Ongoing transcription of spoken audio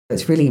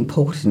It's really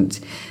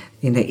important,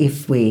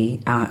 if we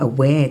are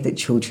aware that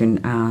children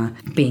are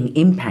being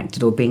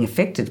impacted or being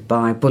affected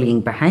by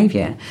bullying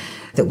behaviour,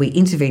 that we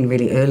intervene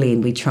really early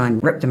and we try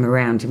and wrap them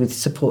around with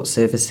support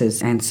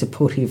services and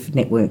supportive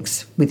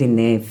networks within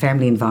their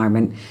family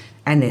environment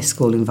and their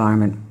school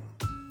environment.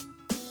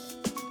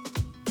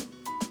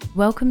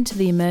 Welcome to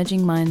the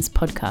Emerging Minds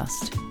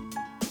podcast.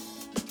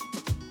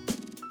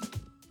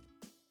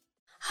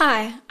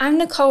 Hi, I'm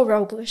Nicole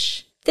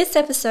Rollbush. This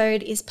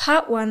episode is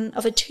part one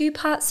of a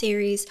two-part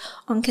series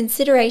on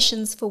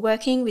considerations for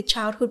working with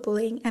childhood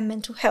bullying and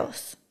mental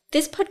health.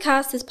 This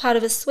podcast is part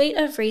of a suite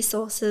of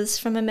resources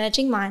from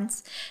Emerging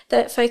Minds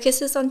that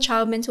focuses on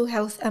child mental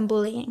health and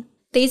bullying.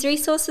 These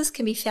resources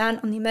can be found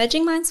on the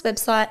Emerging Minds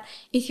website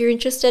if you're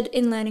interested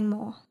in learning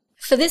more.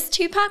 For this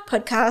two-part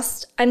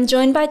podcast, I'm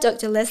joined by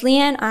Dr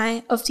Lesley-Anne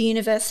Ey of the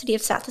University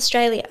of South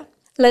Australia.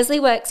 Leslie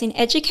works in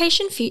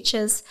Education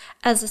Futures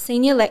as a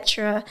senior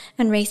lecturer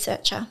and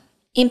researcher.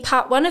 In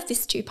part one of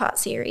this two-part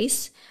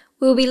series,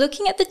 we'll be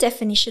looking at the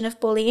definition of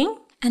bullying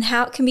and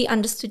how it can be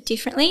understood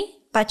differently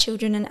by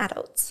children and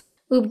adults.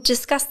 We'll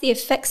discuss the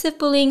effects of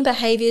bullying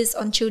behaviours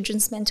on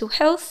children's mental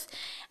health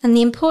and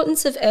the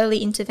importance of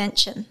early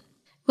intervention.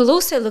 We'll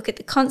also look at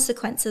the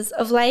consequences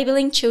of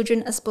labelling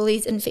children as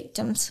bullies and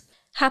victims,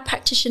 how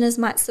practitioners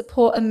might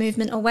support a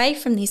movement away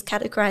from these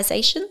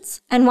categorisations,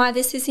 and why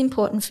this is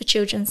important for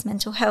children's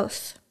mental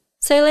health.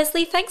 So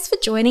Leslie, thanks for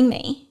joining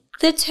me.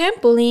 The term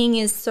bullying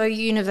is so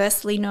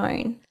universally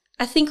known.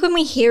 I think when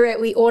we hear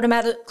it, we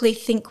automatically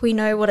think we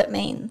know what it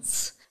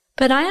means.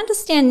 But I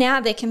understand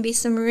now there can be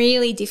some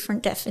really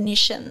different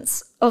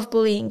definitions of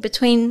bullying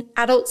between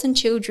adults and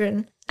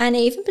children, and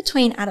even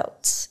between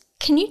adults.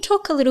 Can you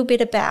talk a little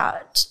bit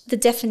about the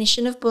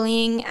definition of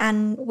bullying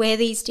and where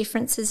these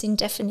differences in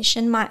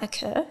definition might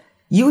occur?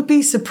 You would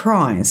be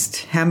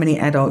surprised how many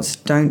adults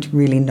don't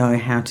really know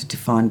how to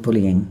define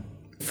bullying.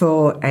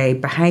 For a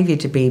behaviour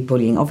to be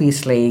bullying,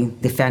 obviously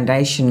the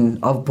foundation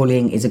of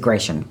bullying is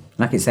aggression,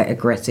 like it's that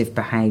aggressive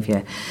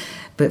behaviour.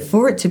 But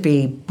for it to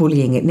be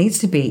bullying, it needs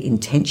to be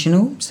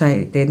intentional.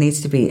 So there needs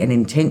to be an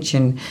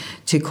intention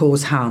to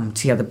cause harm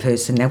to the other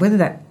person. Now, whether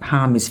that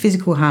harm is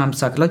physical harm,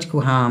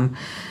 psychological harm,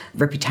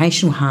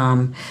 reputational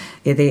harm,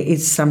 there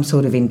is some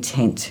sort of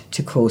intent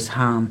to cause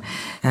harm.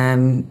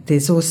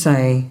 There's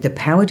also the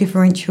power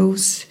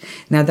differentials.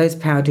 Now, those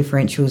power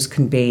differentials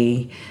can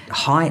be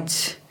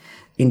height,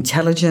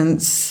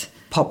 intelligence,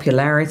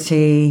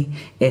 popularity,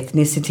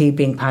 ethnicity,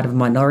 being part of a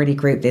minority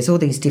group. There's all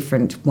these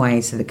different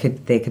ways that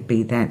there could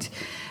be that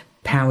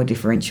power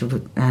differential,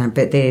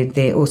 but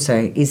there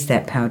also is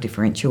that power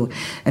differential.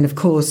 And of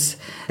course,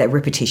 that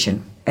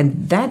repetition.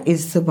 And that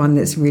is the one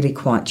that's really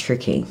quite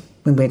tricky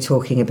when we're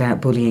talking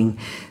about bullying.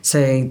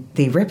 So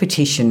the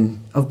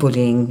repetition of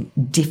bullying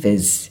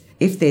differs.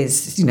 If there's,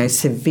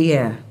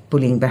 severe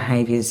bullying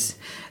behaviours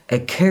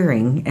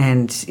occurring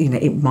and,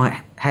 it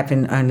might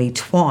happen only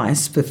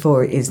twice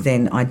before it is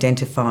then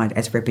identified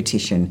as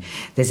repetition.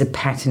 There's a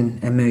pattern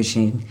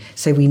emerging.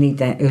 So we need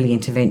that early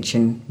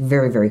intervention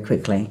very, very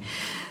quickly.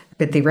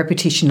 But the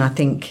repetition, I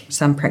think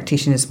some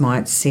practitioners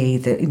might see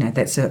that,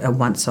 that's a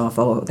once-off,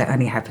 or that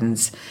only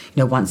happens,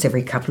 once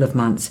every couple of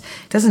months.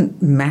 It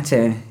doesn't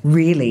matter,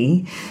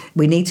 really.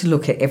 We need to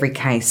look at every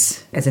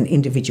case as an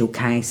individual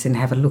case and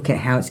have a look at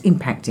how it's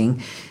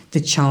impacting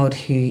the child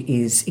who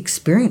is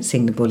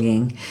experiencing the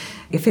bullying.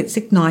 If it's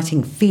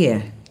igniting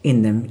fear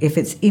in them, if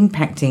it's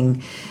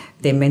impacting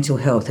their mental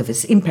health, if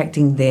it's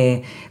impacting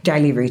their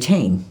daily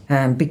routine,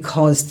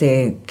 because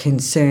they're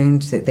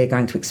concerned that they're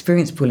going to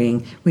experience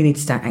bullying, we need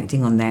to start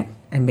acting on that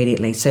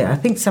immediately. So I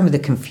think some of the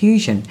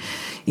confusion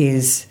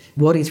is,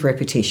 what is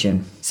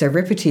repetition? So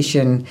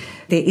repetition,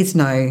 there is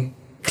no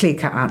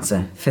clear-cut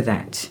answer for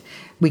that.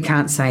 We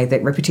can't say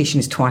that repetition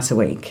is twice a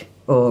week,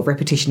 or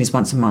repetition is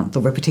once a month,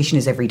 or repetition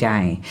is every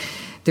day.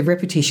 The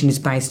repetition is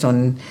based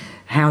on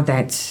how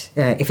that,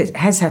 if it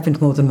has happened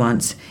more than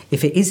once,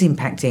 if it is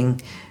impacting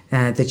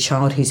the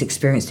child who's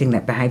experiencing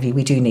that behaviour,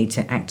 we do need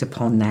to act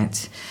upon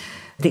that.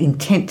 The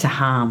intent to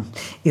harm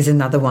is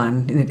another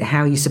one.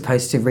 How are you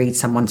supposed to read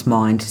someone's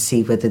mind to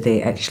see whether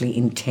they're actually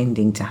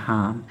intending to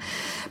harm?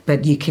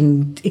 But you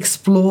can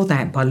explore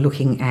that by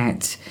looking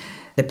at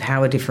the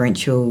power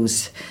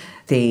differentials,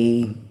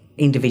 the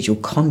individual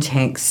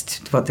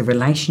context, what the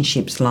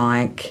relationship's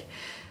like.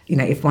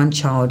 If one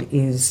child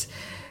is,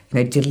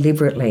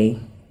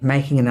 deliberately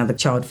making another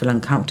child feel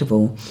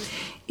uncomfortable,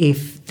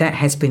 if that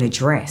has been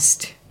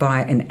addressed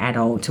by an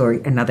adult or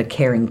another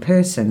caring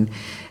person,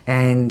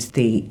 and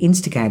the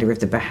instigator of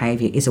the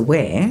behaviour is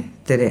aware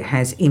that it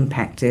has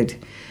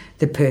impacted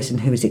the person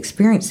who is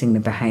experiencing the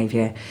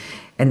behaviour,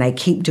 and they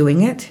keep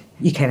doing it,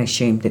 you can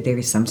assume that there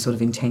is some sort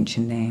of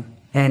intention there.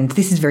 And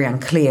this is very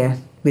unclear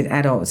with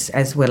adults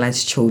as well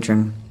as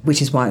children,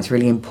 which is why it's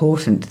really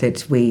important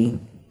that we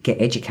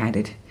get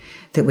educated,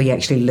 that we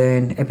actually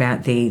learn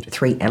about the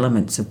three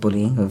elements of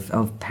bullying,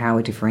 of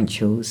power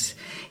differentials,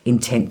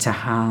 intent to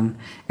harm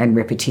and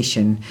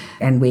repetition.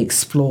 And we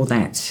explore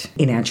that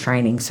in our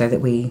training so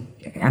that we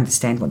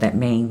understand what that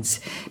means.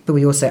 But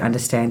we also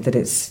understand that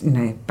it's,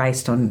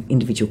 based on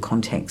individual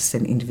contexts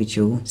and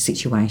individual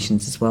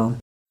situations as well.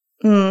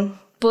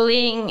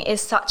 Bullying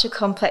is such a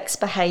complex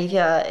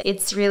behaviour.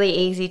 It's really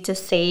easy to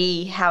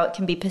see how it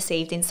can be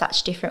perceived in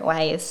such different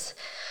ways.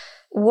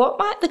 What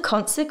might the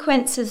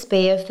consequences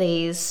be of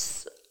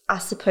these, I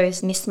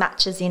suppose,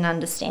 mismatches in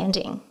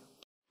understanding?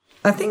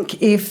 I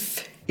think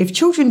if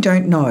children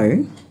don't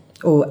know,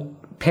 or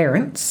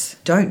parents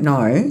don't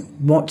know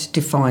what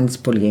defines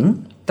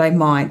bullying, they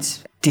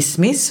might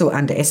dismiss or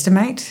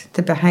underestimate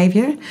the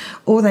behaviour,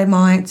 or they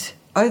might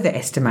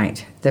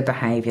overestimate the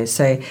behaviour.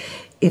 So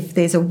if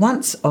there's a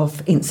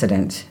once-off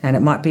incident, and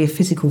it might be a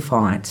physical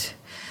fight,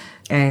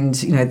 and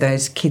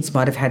those kids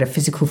might have had a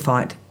physical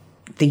fight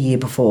the year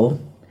before,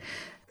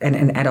 and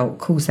an adult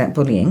calls that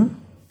bullying,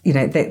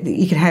 that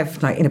you can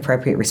have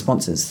inappropriate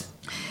responses.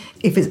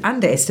 If it's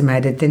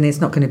underestimated, then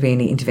there's not going to be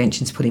any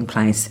interventions put in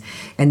place.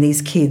 And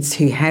these kids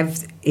who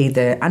have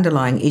either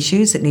underlying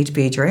issues that need to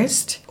be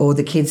addressed, or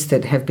the kids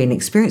that have been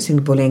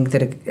experiencing bullying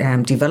that are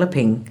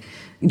developing,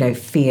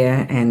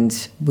 fear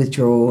and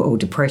withdrawal or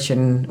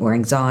depression or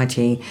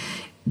anxiety,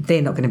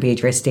 they're not going to be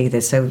addressed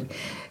either. So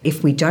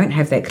if we don't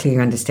have that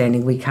clear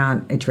understanding, we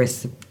can't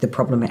address the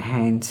problem at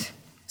hand.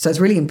 So it's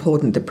really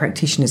important that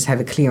practitioners have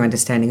a clear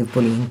understanding of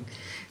bullying,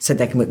 so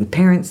they can work with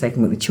parents, they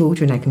can work with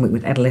children, they can work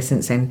with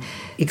adolescents, and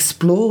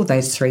explore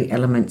those three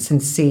elements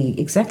and see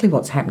exactly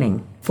what's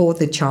happening for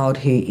the child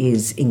who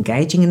is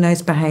engaging in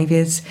those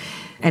behaviours,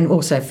 and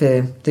also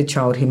for the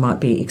child who might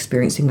be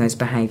experiencing those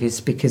behaviours,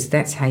 because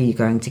that's how you're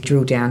going to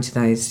drill down to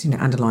those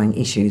underlying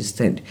issues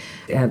that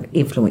are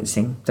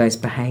influencing those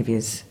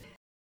behaviours.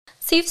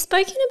 So you've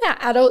spoken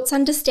about adults'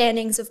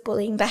 understandings of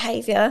bullying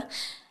behaviour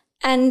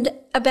and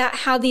about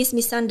how these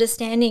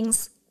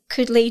misunderstandings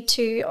could lead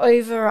to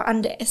over or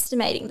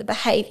underestimating the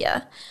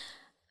behaviour.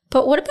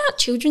 But what about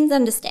children's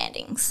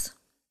understandings?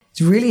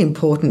 It's really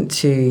important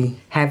to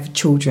have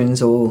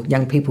children's or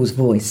young people's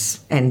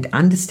voice and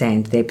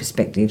understand their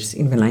perspectives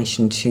in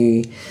relation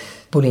to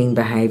bullying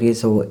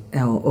behaviours or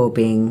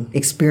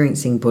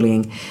experiencing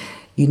bullying.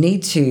 You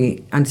need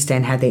to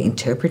understand how they're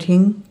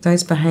interpreting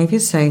those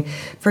behaviours. So,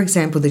 for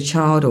example, the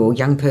child or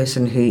young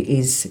person who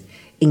is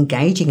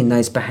engaging in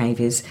those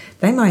behaviours,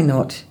 they may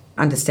not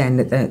understand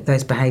that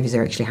those behaviours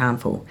are actually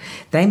harmful.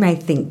 They may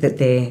think that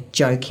they're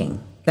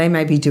joking. They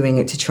may be doing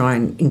it to try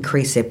and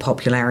increase their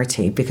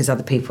popularity because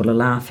other people are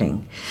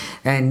laughing,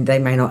 and they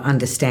may not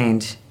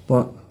understand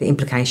what the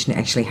implication it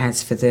actually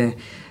has for the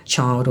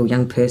child or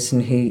young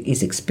person who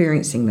is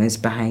experiencing those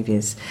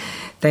behaviours.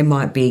 They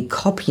might be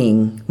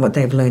copying what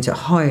they've learned at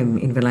home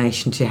in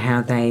relation to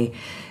how they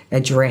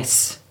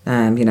address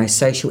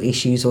social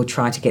issues or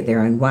try to get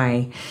their own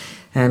way.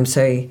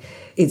 So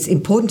it's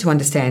important to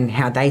understand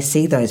how they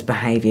see those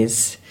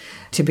behaviours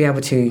to be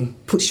able to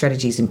put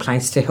strategies in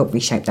place to help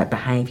reshape that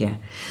behaviour.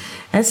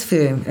 As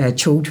for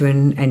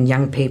children and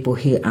young people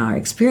who are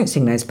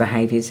experiencing those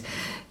behaviours,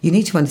 you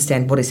need to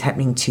understand what is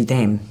happening to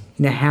them,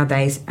 how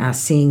they are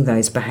seeing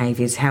those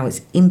behaviours, how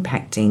it's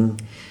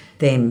impacting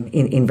them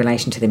in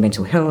relation to their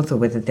mental health, or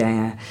whether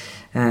they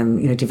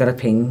are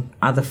developing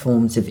other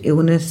forms of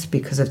illness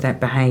because of that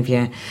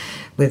behaviour,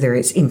 whether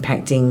it's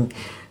impacting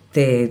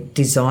their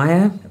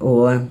desire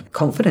or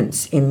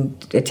confidence in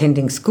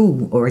attending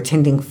school or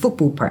attending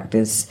football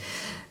practice.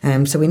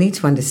 So we need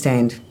to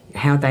understand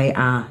how they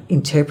are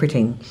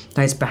interpreting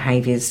those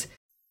behaviours.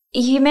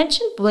 You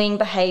mentioned bullying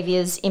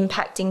behaviours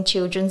impacting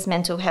children's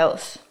mental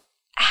health.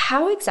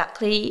 How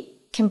exactly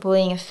can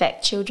bullying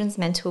affect children's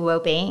mental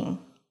well-being?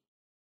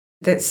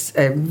 That's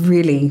a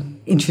really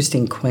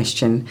interesting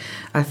question.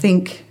 I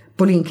think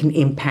bullying can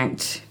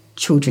impact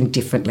children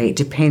differently. It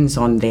depends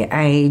on their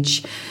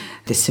age,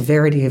 the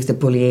severity of the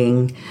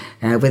bullying,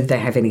 whether they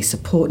have any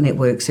support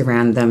networks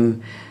around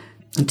them.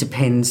 It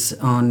depends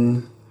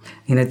on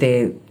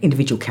their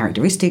individual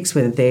characteristics,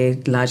 whether they're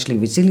largely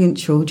resilient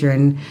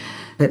children.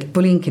 But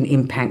bullying can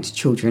impact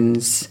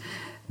children's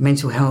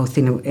mental health.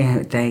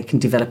 They can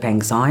develop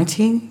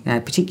anxiety,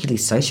 particularly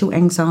social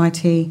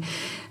anxiety.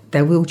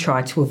 They will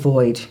try to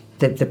avoid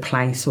the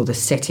place or the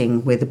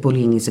setting where the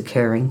bullying is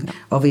occurring.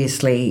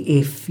 Obviously,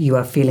 if you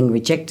are feeling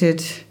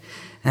rejected,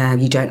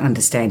 you don't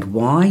understand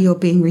why you're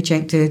being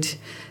rejected,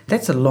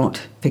 that's a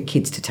lot for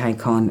kids to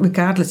take on,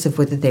 regardless of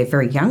whether they're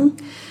very young,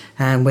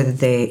 whether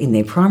they're in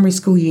their primary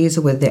school years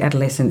or whether they're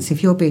adolescents.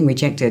 If you're being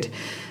rejected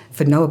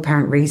for no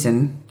apparent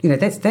reason,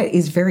 that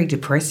is very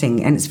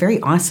depressing, and it's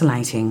very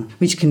isolating,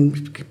 which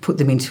can put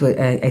them into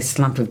a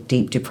slump of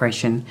deep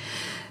depression.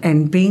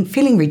 And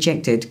feeling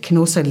rejected can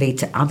also lead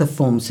to other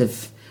forms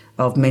of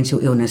mental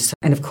illness.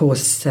 And of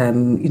course,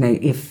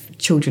 if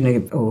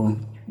children or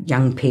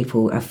young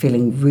people are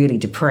feeling really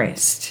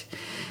depressed,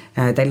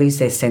 they lose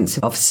their sense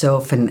of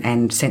self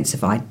and sense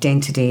of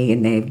identity,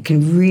 and they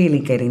can really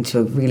get into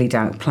a really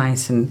dark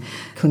place and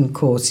can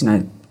cause,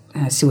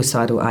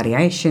 suicidal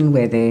ideation,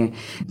 where they're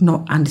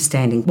not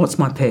understanding what's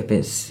my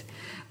purpose,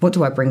 what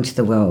do I bring to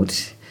the world,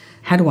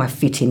 how do I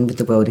fit in with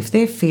the world. If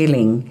they're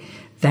feeling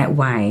that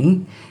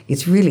way,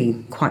 it's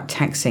really quite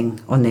taxing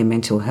on their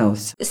mental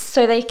health.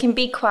 So they can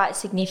be quite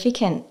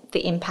significant,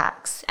 the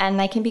impacts, and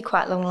they can be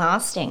quite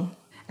long-lasting.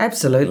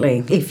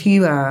 Absolutely. If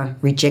you are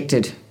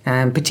rejected,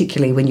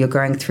 particularly when you're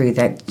going through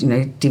that,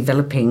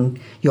 developing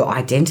your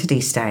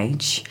identity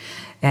stage,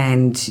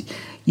 and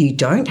you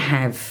don't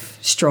have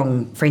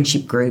strong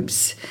friendship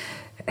groups,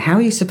 how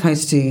are you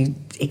supposed to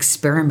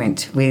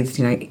experiment with,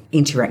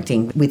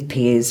 interacting with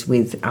peers,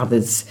 with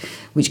others,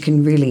 which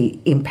can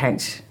really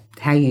impact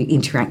how you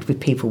interact with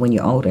people when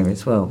you're older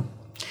as well?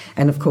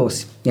 And of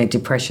course,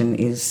 depression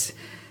is,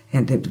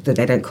 and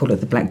they don't call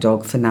it the black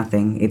dog for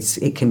nothing.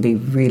 It can be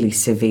really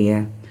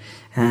severe.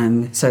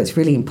 So it's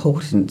really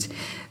important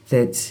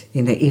that,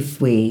 if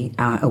we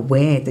are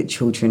aware that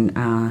children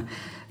are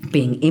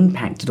being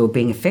impacted or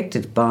being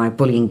affected by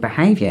bullying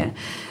behaviour,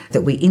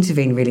 that we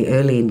intervene really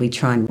early and we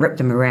try and wrap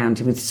them around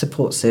with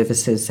support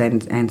services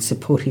and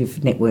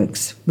supportive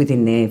networks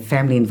within their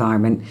family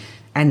environment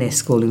and their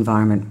school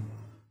environment.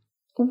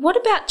 What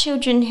about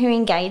children who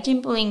engage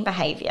in bullying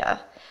behaviour?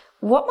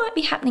 What might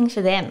be happening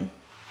for them?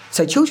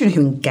 So children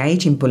who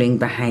engage in bullying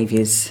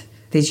behaviours,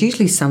 there's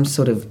usually some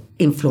sort of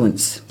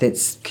influence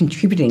that's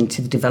contributing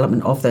to the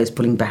development of those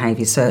bullying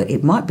behaviours. So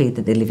it might be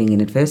that they're living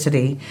in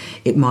adversity.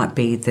 It might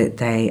be that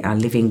they are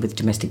living with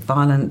domestic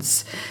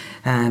violence.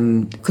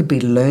 Could be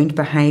learned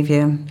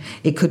behaviour.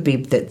 It could be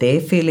that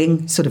they're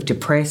feeling sort of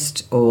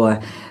depressed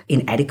or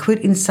inadequate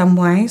in some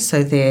way.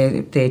 So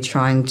they're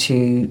trying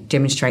to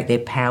demonstrate their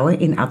power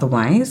in other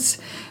ways,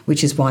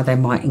 which is why they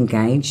might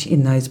engage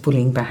in those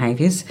bullying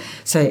behaviours.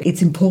 So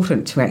it's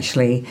important to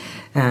actually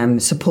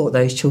support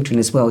those children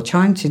as well,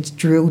 trying to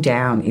drill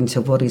down into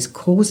what is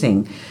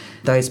causing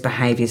those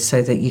behaviours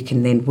so that you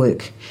can then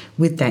work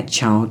with that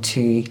child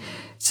to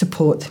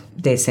support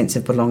their sense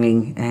of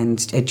belonging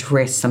and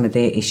address some of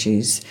their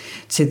issues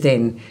to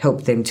then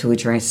help them to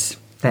address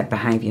that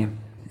behaviour.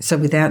 So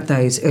without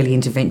those early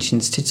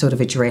interventions to sort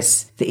of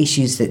address the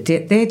issues that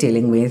they're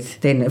dealing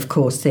with, then of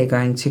course they're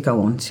going to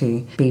go on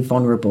to be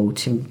vulnerable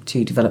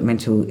to develop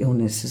mental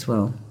illness as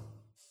well.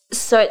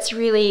 So it's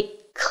really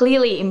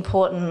clearly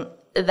important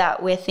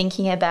that we're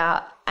thinking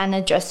about and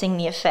addressing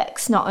the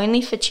effects, not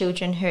only for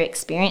children who are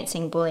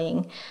experiencing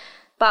bullying,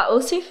 but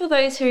also for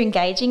those who are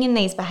engaging in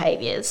these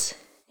behaviours.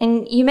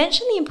 And you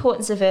mentioned the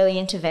importance of early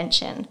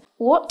intervention.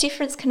 What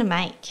difference can it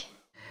make?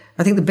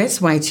 I think the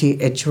best way to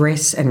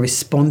address and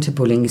respond to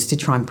bullying is to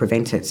try and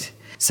prevent it.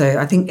 So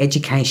I think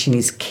education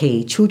is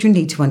key. Children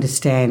need to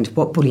understand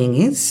what bullying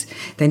is.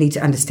 They need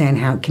to understand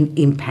how it can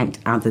impact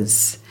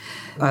others.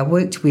 I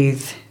worked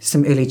with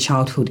some early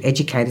childhood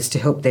educators to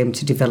help them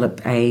to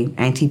develop an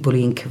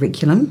anti-bullying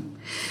curriculum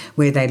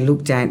where they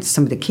looked at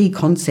some of the key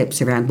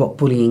concepts around what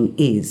bullying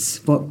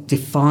is, what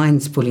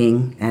defines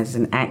bullying as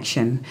an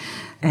action,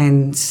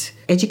 and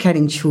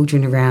educating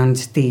children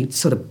around the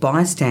sort of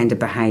bystander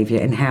behaviour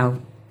and how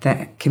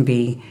that can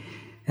be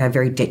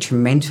very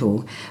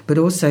detrimental, but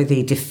also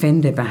the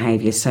defender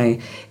behaviour. So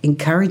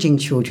encouraging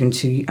children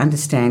to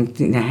understand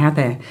how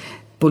the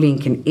bullying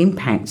can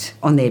impact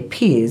on their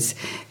peers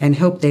and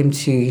help them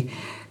to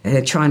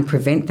try and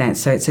prevent that.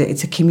 So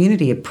it's a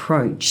community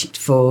approach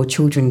for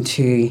children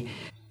to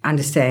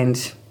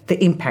understand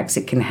the impacts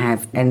it can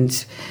have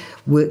and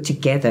work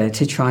together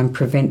to try and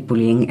prevent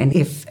bullying. And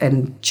if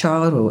a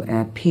child or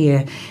a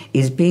peer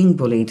is being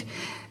bullied,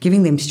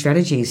 giving them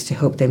strategies to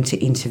help them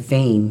to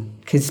intervene,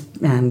 because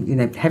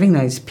having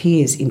those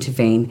peers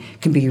intervene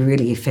can be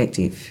really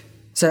effective.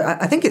 So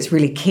I think it's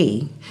really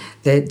key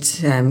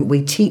that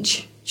we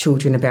teach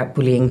children about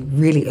bullying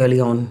really early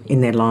on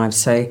in their lives.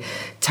 So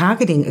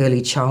targeting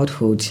early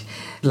childhood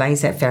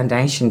lays that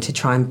foundation to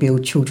try and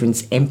build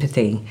children's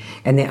empathy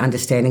and their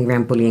understanding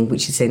around bullying,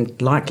 which is then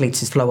likely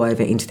to flow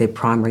over into their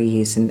primary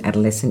years and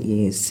adolescent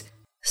years.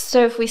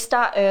 So if we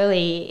start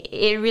early,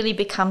 it really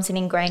becomes an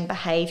ingrained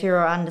behaviour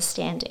or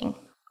understanding.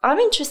 I'm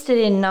interested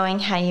in knowing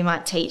how you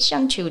might teach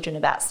young children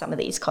about some of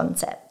these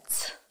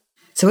concepts.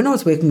 So when I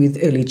was working with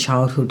early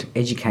childhood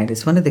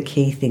educators, one of the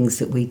key things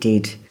that we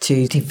did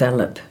to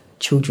develop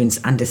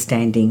children's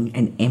understanding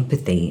and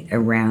empathy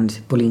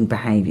around bullying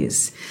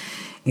behaviours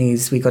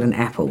is we got an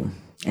apple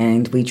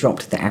and we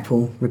dropped the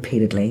apple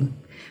repeatedly,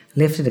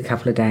 left it a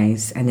couple of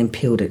days and then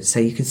peeled it so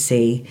you could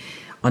see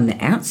on the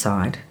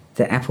outside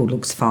the apple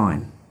looks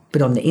fine.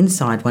 But on the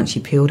inside, once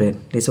you peeled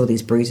it, there's all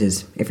these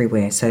bruises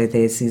everywhere. So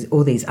there's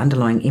all these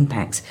underlying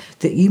impacts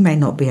that you may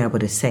not be able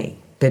to see,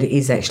 but it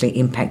is actually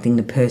impacting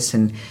the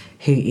person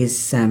who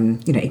is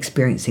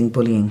experiencing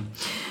bullying.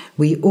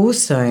 We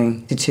also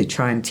to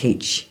try and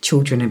teach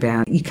children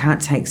about you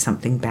can't take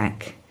something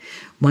back.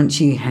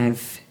 Once you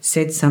have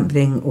said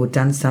something or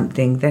done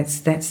something,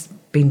 that's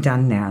been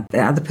done now.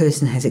 The other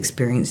person has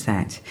experienced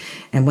that.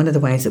 And one of the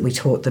ways that we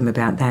taught them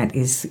about that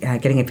is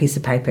getting a piece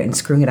of paper and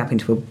screwing it up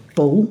into a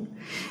ball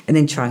and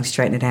then trying to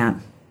straighten it out.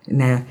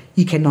 Now,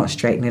 you cannot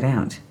straighten it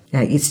out.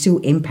 It's still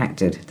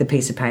impacted the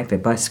piece of paper.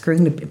 By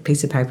screwing the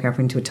piece of paper up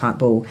into a tight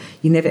ball,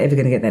 you're never ever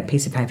going to get that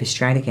piece of paper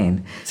straight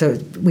again. So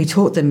we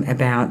taught them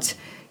about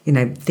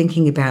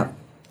thinking about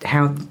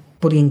how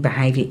bullying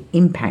behaviour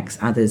impacts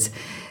others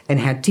and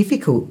how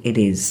difficult it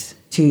is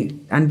to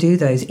undo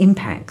those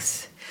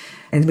impacts.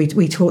 And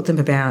we taught them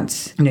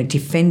about,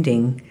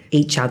 defending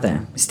each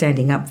other,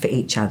 standing up for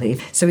each other.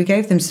 So we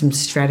gave them some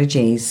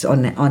strategies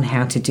on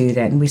how to do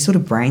that, and we sort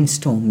of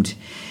brainstormed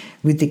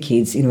with the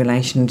kids in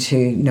relation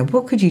to,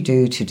 what could you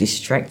do to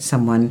distract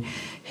someone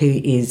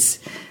who is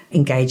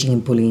engaging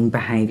in bullying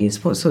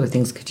behaviours? What sort of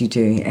things could you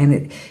do?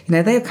 And,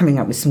 they were coming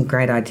up with some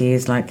great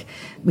ideas, like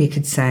we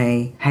could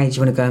say, hey, do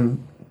you want to go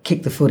and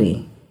kick the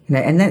footy?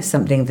 And that's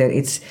something that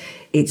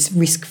it's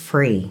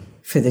risk-free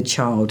for the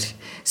child.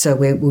 So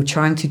we're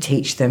trying to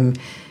teach them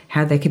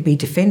how they could be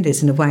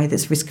defenders in a way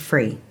that's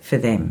risk-free for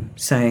them.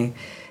 So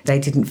they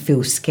didn't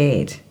feel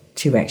scared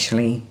to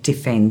actually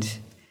defend.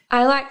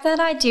 I like that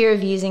idea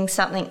of using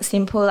something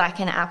simple like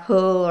an apple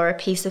or a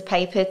piece of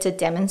paper to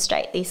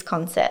demonstrate these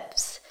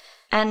concepts.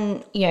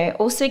 And,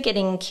 also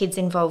getting kids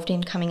involved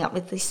in coming up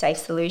with these safe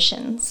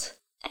solutions.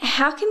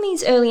 How can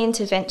these early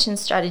intervention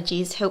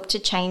strategies help to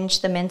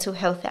change the mental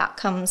health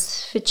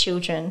outcomes for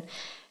children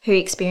who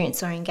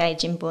experience or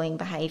engage in bullying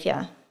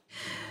behaviour?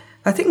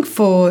 I think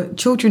for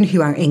children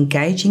who are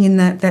engaging in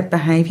that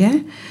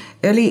behaviour,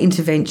 early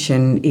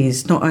intervention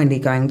is not only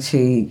going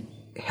to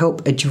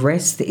help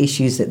address the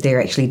issues that they're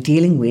actually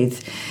dealing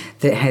with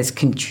that has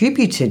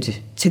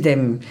contributed to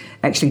them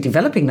actually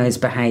developing those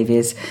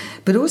behaviours,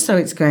 but also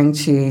it's going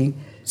to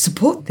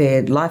support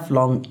their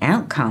lifelong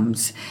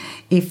outcomes.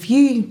 If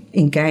you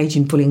engage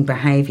in bullying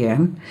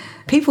behaviour,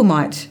 people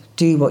might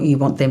do what you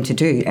want them to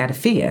do out of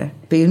fear,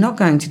 but you're not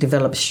going to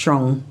develop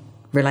strong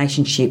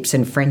relationships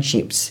and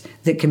friendships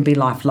that can be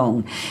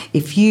lifelong.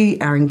 If you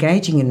are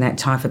engaging in that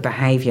type of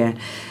behaviour,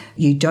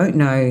 you don't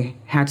know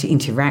how to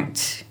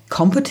interact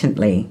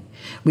competently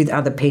with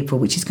other people,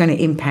 which is going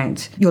to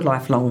impact your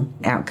lifelong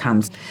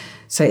outcomes.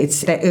 So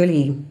it's that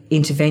early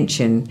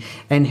intervention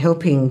and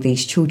helping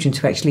these children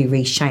to actually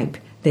reshape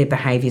their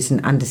behaviours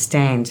and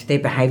understand their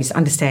behaviours,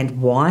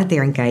 understand why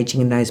they're engaging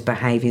in those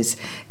behaviours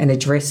and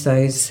address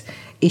those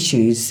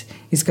issues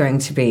is going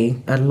to be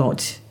a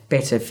lot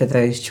better for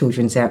those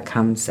children's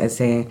outcomes as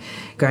they're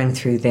going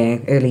through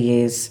their early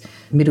years,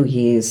 middle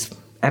years,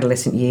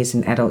 adolescent years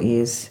and adult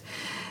years.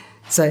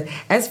 So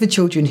as for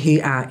children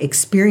who are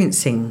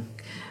experiencing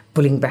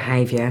bullying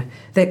behaviour,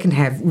 that can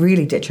have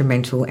really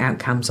detrimental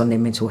outcomes on their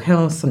mental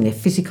health, on their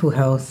physical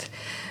health,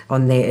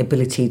 on their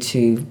ability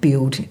to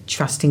build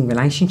trusting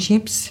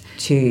relationships,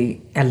 to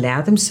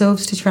allow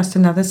themselves to trust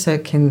another, so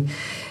it can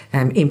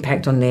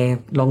impact on their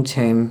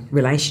long-term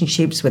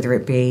relationships, whether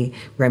it be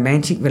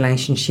romantic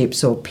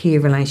relationships or peer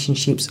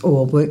relationships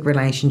or work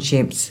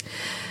relationships.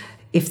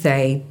 If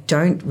they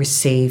don't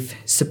receive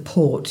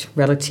support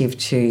relative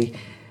to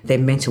their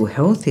mental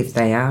health, if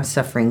they are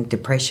suffering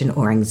depression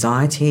or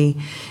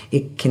anxiety,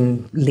 it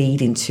can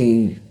lead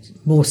into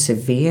more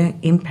severe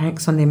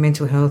impacts on their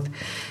mental health.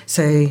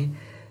 So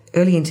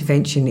early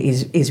intervention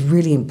is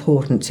really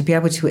important to be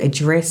able to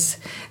address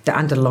the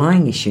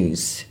underlying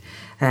issues.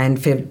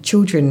 And for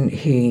children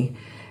who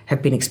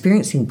have been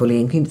experiencing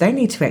bullying, they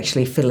need to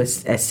actually feel a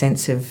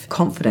sense of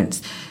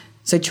confidence.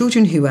 So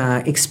children who are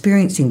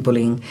experiencing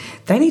bullying,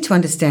 they need to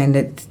understand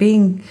that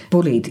being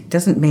bullied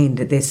doesn't mean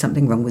that there's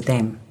something wrong with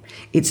them.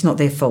 It's not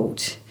their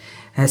fault.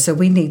 So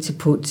we need to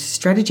put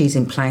strategies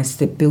in place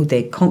that build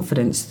their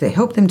confidence, that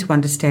help them to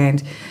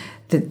understand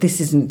that this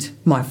isn't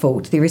my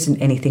fault, there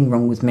isn't anything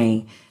wrong with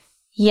me.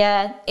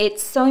 Yeah,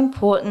 it's so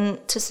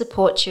important to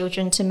support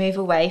children to move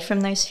away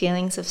from those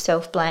feelings of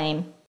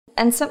self-blame.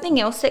 And something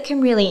else that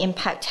can really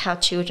impact how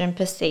children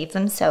perceive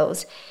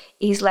themselves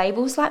is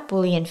labels like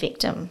bully and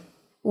victim.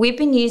 We've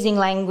been using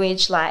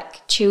language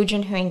like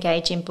children who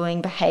engage in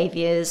bullying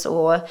behaviours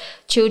or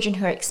children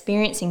who are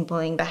experiencing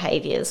bullying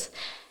behaviours.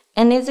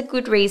 And there's a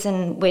good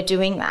reason we're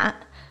doing that.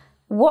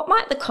 What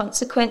might the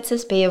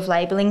consequences be of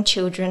labelling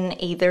children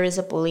either as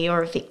a bully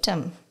or a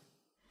victim?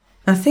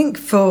 I think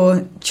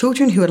for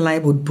children who are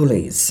labelled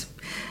bullies,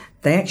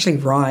 they actually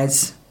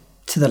rise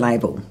to the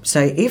label.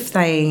 So if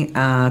they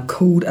are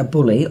called a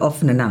bully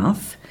often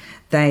enough,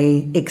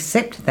 they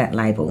accept that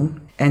label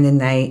and then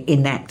they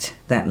enact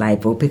that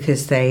label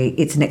because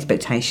it's an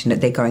expectation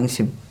that they're going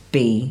to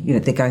be,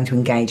 they're going to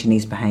engage in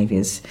these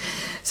behaviours.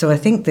 So I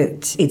think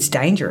that it's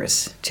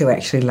dangerous to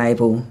actually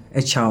label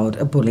a child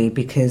a bully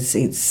because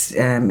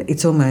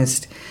it's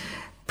almost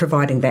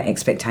providing that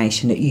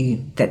expectation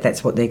that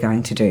that's what they're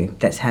going to do,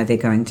 that's how they're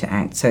going to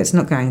act. So it's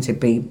not going to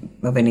be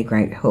of any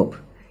great help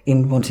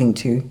in wanting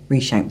to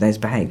reshape those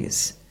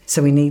behaviours.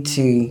 So we need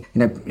to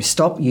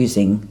stop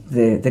using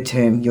the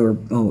term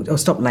or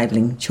stop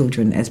labelling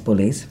children as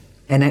bullies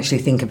and actually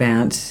think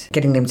about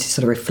getting them to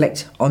sort of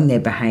reflect on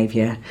their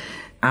behaviour,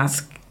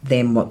 ask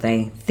them what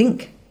they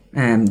think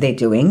they're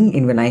doing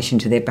in relation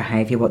to their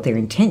behaviour, what their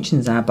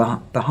intentions are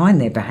behind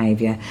their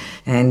behaviour,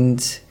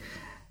 and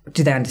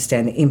do they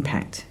understand the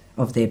impact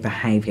of their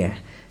behaviour.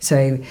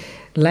 So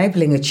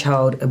labelling a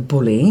child a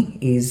bully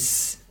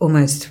is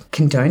almost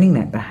condoning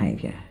that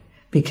behaviour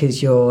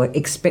because you're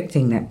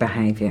expecting that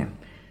behaviour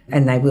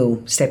and they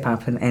will step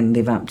up and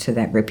live up to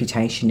that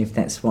reputation if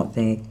that's what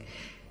they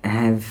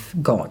have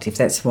got, if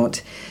that's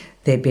what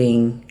they're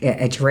being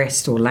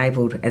addressed or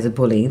labelled as a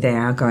bully, they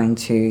are going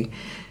to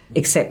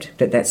accept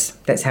that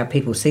that's how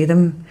people see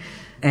them,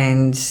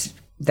 and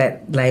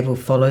that label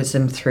follows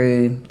them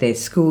through their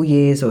school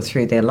years or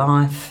through their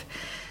life.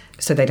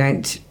 So they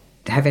don't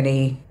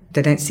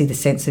see the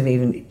sense of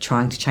even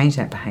trying to change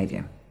that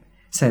behaviour.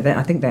 So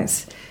I think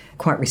that's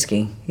quite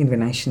risky in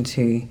relation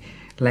to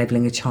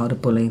labelling a child a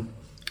bully.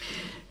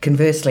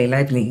 Conversely,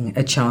 labelling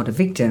a child a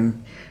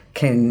victim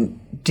can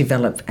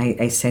develop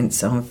a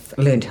sense of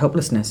learned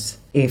helplessness.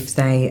 If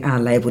they are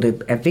labelled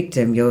a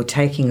victim, you're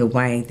taking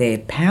away their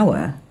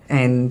power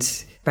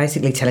and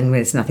basically telling them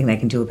there's nothing they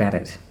can do about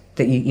it.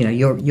 That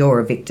you're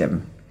a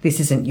victim. This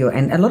isn't your.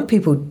 And a lot of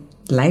people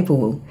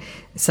label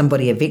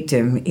somebody a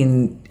victim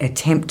in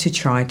attempt to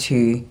try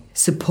to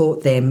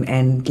support them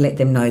and let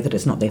them know that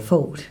it's not their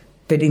fault.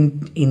 But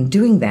in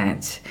doing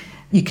that,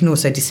 you can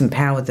also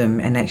disempower them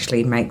and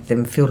actually make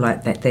them feel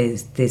like that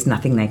there's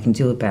nothing they can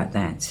do about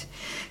that.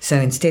 So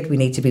instead, we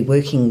need to be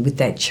working with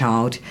that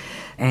child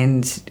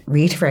and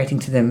reiterating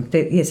to them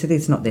that, yes, it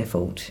is not their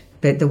fault.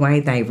 But the way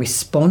they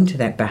respond to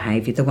that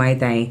behaviour, the way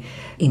they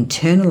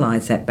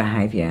internalise that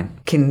behaviour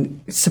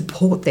can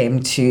support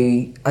them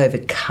to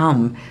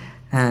overcome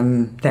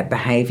that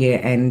behaviour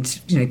and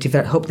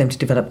help them to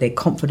develop their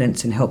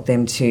confidence and help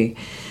them to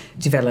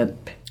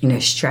develop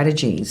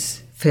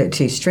strategies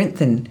to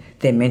strengthen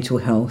their mental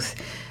health,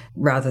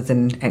 rather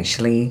than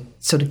actually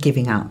sort of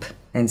giving up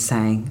and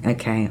saying,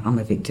 okay, I'm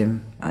a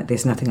victim,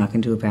 there's nothing I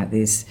can do about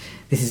this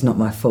is not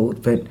my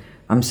fault, but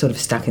I'm sort of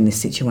stuck in this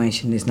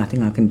situation, there's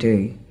nothing I can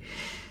do.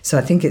 So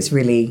I think it's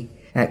really,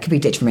 it could be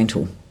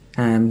detrimental,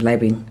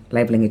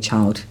 labelling a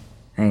child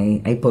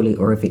a bully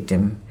or a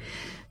victim.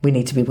 We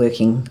need to be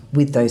working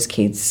with those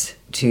kids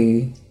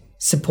to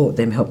support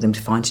them, help them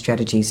to find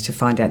strategies, to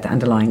find out the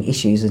underlying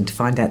issues and to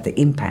find out the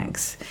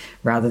impacts,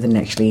 rather than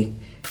actually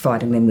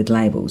providing them with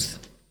labels.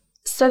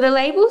 So the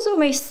labels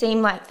almost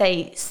seem like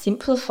they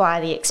simplify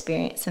the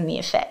experience and the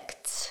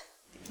effects.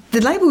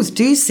 The labels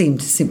do seem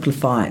to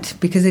simplify it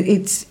because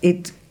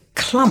it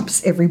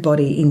clumps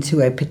everybody into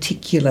a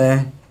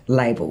particular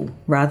label,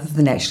 rather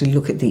than actually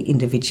look at the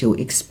individual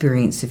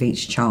experience of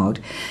each child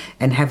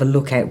and have a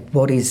look at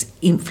what is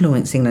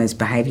influencing those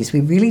behaviours.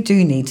 We really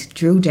do need to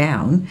drill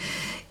down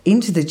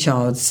into the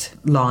child's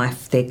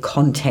life, their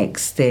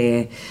context,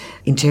 their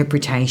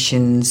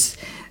interpretations,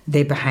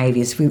 their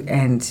behaviours,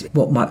 and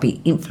what might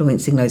be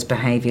influencing those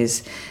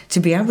behaviours, to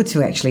be able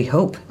to actually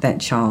help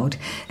that child.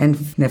 And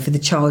for the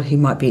child who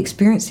might be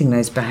experiencing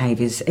those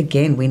behaviours,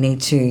 again, we need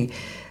to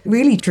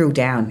really drill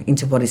down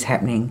into what is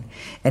happening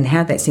and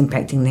how that's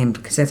impacting them.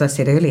 Because as I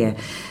said earlier,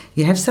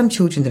 you have some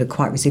children that are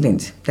quite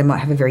resilient. They might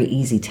have a very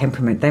easy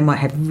temperament. They might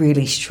have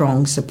really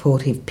strong,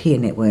 supportive peer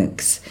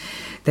networks.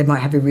 They might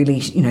have a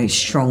really,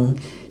 strong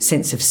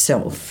sense of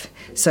self.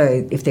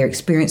 So if they're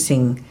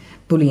experiencing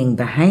bullying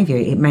behaviour,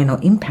 it may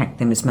not impact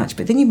them as much.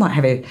 But then you might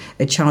have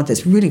a child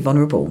that's really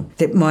vulnerable,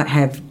 that might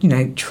have,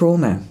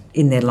 trauma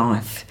in their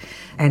life.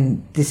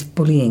 And this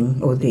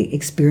bullying, or the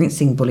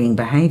experiencing bullying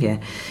behaviour,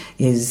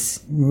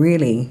 is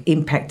really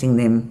impacting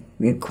them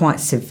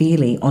quite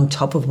severely on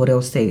top of what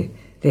else they're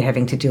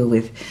having to deal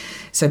with.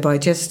 So by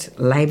just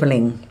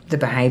labelling the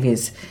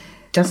behaviours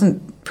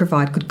doesn't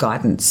provide good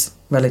guidance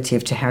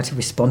relative to how to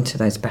respond to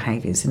those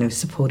behaviours in a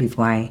supportive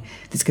way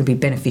that's going to be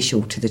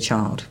beneficial to the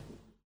child.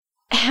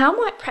 How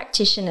might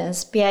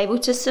practitioners be able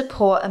to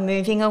support a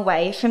moving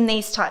away from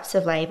these types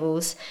of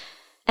labels,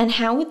 and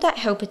how would that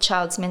help a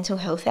child's mental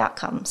health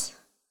outcomes?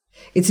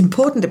 It's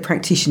important that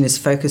practitioners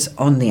focus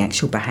on the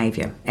actual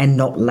behaviour and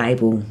not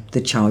label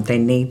the child. They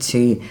need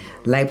to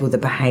label the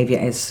behaviour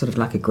as sort of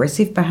like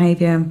aggressive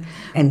behaviour,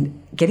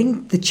 and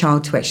getting the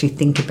child to actually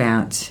think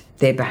about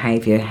their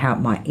behaviour, how it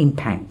might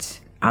impact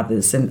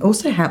others and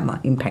also how it might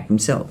impact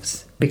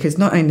themselves. Because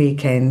not only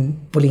can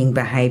bullying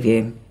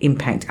behaviour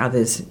impact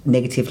others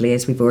negatively,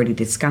 as we've already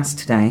discussed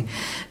today,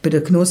 but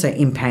it can also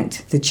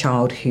impact the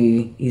child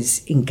who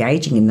is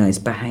engaging in those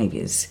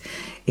behaviours.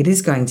 It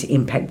is going to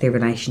impact their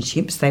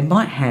relationships. They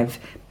might have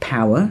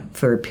power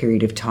for a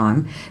period of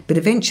time, but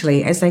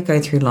eventually, as they go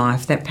through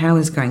life, that power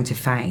is going to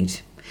fade.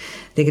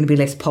 They're going to be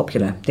less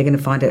popular. They're going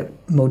to find it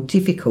more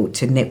difficult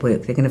to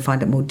network. They're going to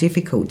find it more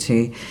difficult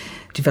to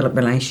develop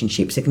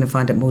relationships. They're going to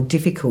find it more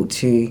difficult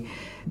to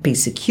be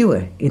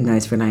secure in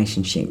those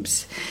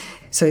relationships.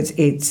 So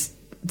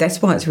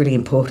that's why it's really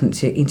important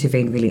to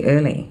intervene really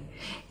early.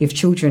 If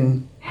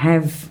children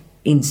have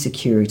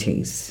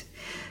insecurities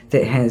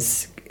that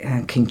has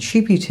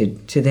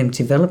contributed to them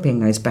developing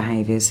those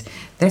behaviours,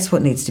 that's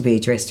what needs to be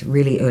addressed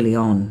really early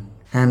on.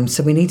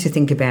 So we need to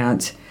think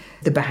about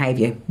the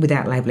behaviour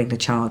without labelling the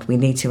child. We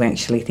need to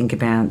actually think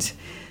about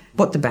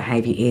what the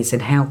behaviour is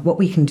and what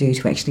we can do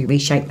to actually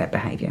reshape that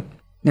behaviour.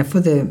 Now, for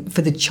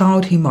the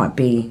child who might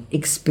be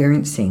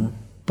experiencing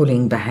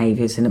bullying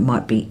behaviours and it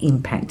might be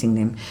impacting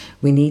them,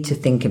 we need to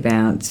think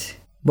about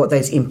what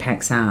those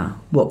impacts are,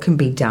 what can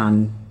be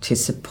done to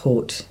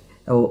support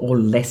or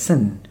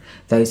lessen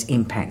those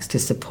impacts, to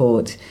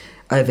support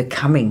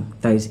overcoming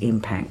those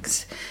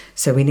impacts.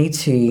 So we need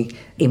to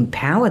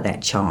empower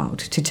that child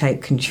to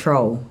take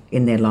control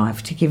in their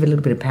life, to give a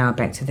little bit of power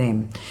back to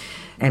them.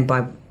 And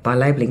by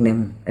labelling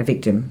them a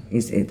victim,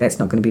 that's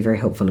not going to be very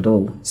helpful at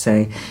all.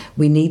 So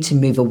we need to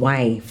move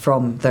away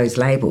from those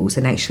labels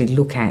and actually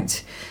look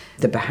at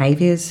the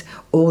behaviours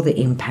or the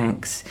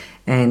impacts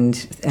and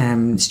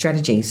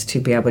strategies to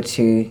be able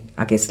to,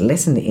 I guess,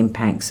 lessen the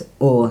impacts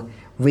or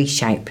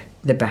reshape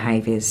the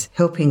behaviours,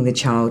 helping the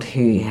child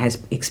who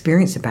has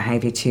experienced a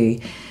behaviour to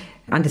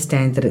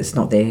understand that it's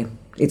not their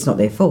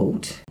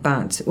fault,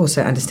 but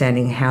also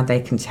understanding how they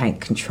can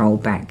take control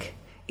back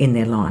in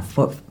their life,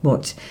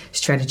 what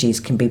strategies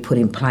can be put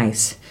in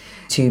place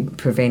to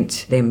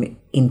prevent them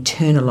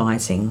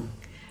internalising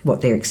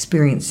what they're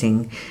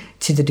experiencing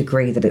to the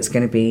degree that it's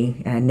going to be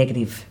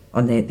negative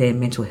on their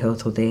mental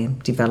health or their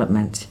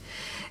development.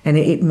 And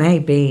it may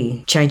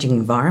be changing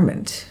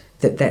environment,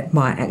 that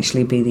might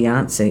actually be the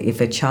answer.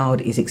 If a child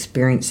is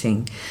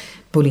experiencing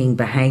bullying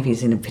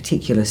behaviours in a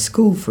particular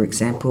school, for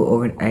example,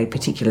 or a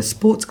particular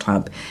sports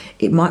club,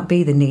 it might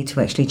be the need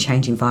to actually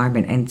change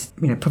environment and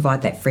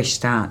provide that fresh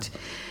start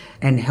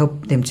and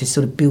help them to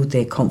sort of build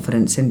their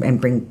confidence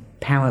and bring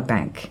power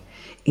back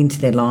into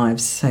their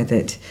lives so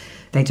that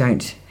they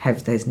don't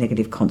have those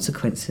negative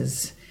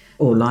consequences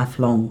or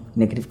lifelong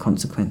negative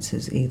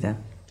consequences either.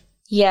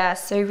 Yeah,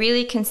 so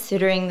really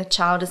considering the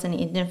child as an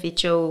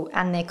individual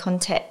and their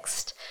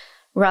context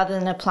rather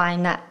than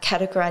applying that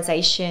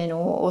categorisation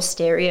or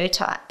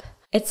stereotype.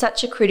 It's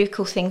such a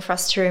critical thing for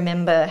us to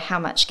remember how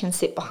much can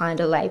sit behind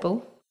a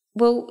label.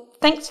 Well,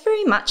 thanks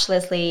very much,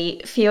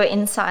 Leslie, for your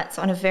insights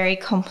on a very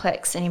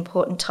complex and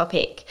important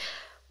topic.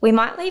 We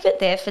might leave it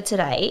there for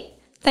today.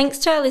 Thanks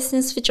to our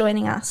listeners for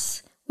joining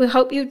us. We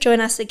hope you'll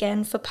join us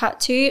again for part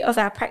 2 of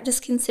our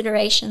practice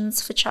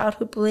considerations for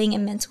childhood bullying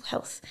and mental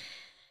health.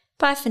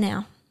 Bye for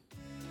now.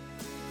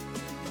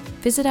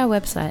 Visit our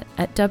website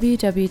at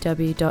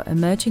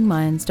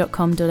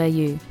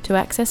www.emergingminds.com.au to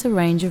access a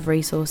range of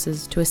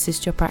resources to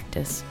assist your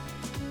practice.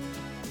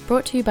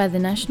 Brought to you by the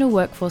National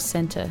Workforce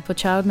Centre for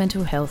Child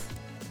Mental Health,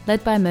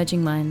 led by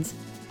Emerging Minds.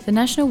 The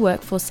National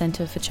Workforce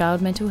Centre for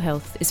Child Mental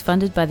Health is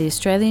funded by the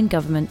Australian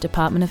Government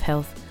Department of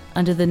Health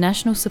under the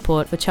National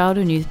Support for Child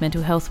and Youth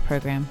Mental Health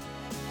Program.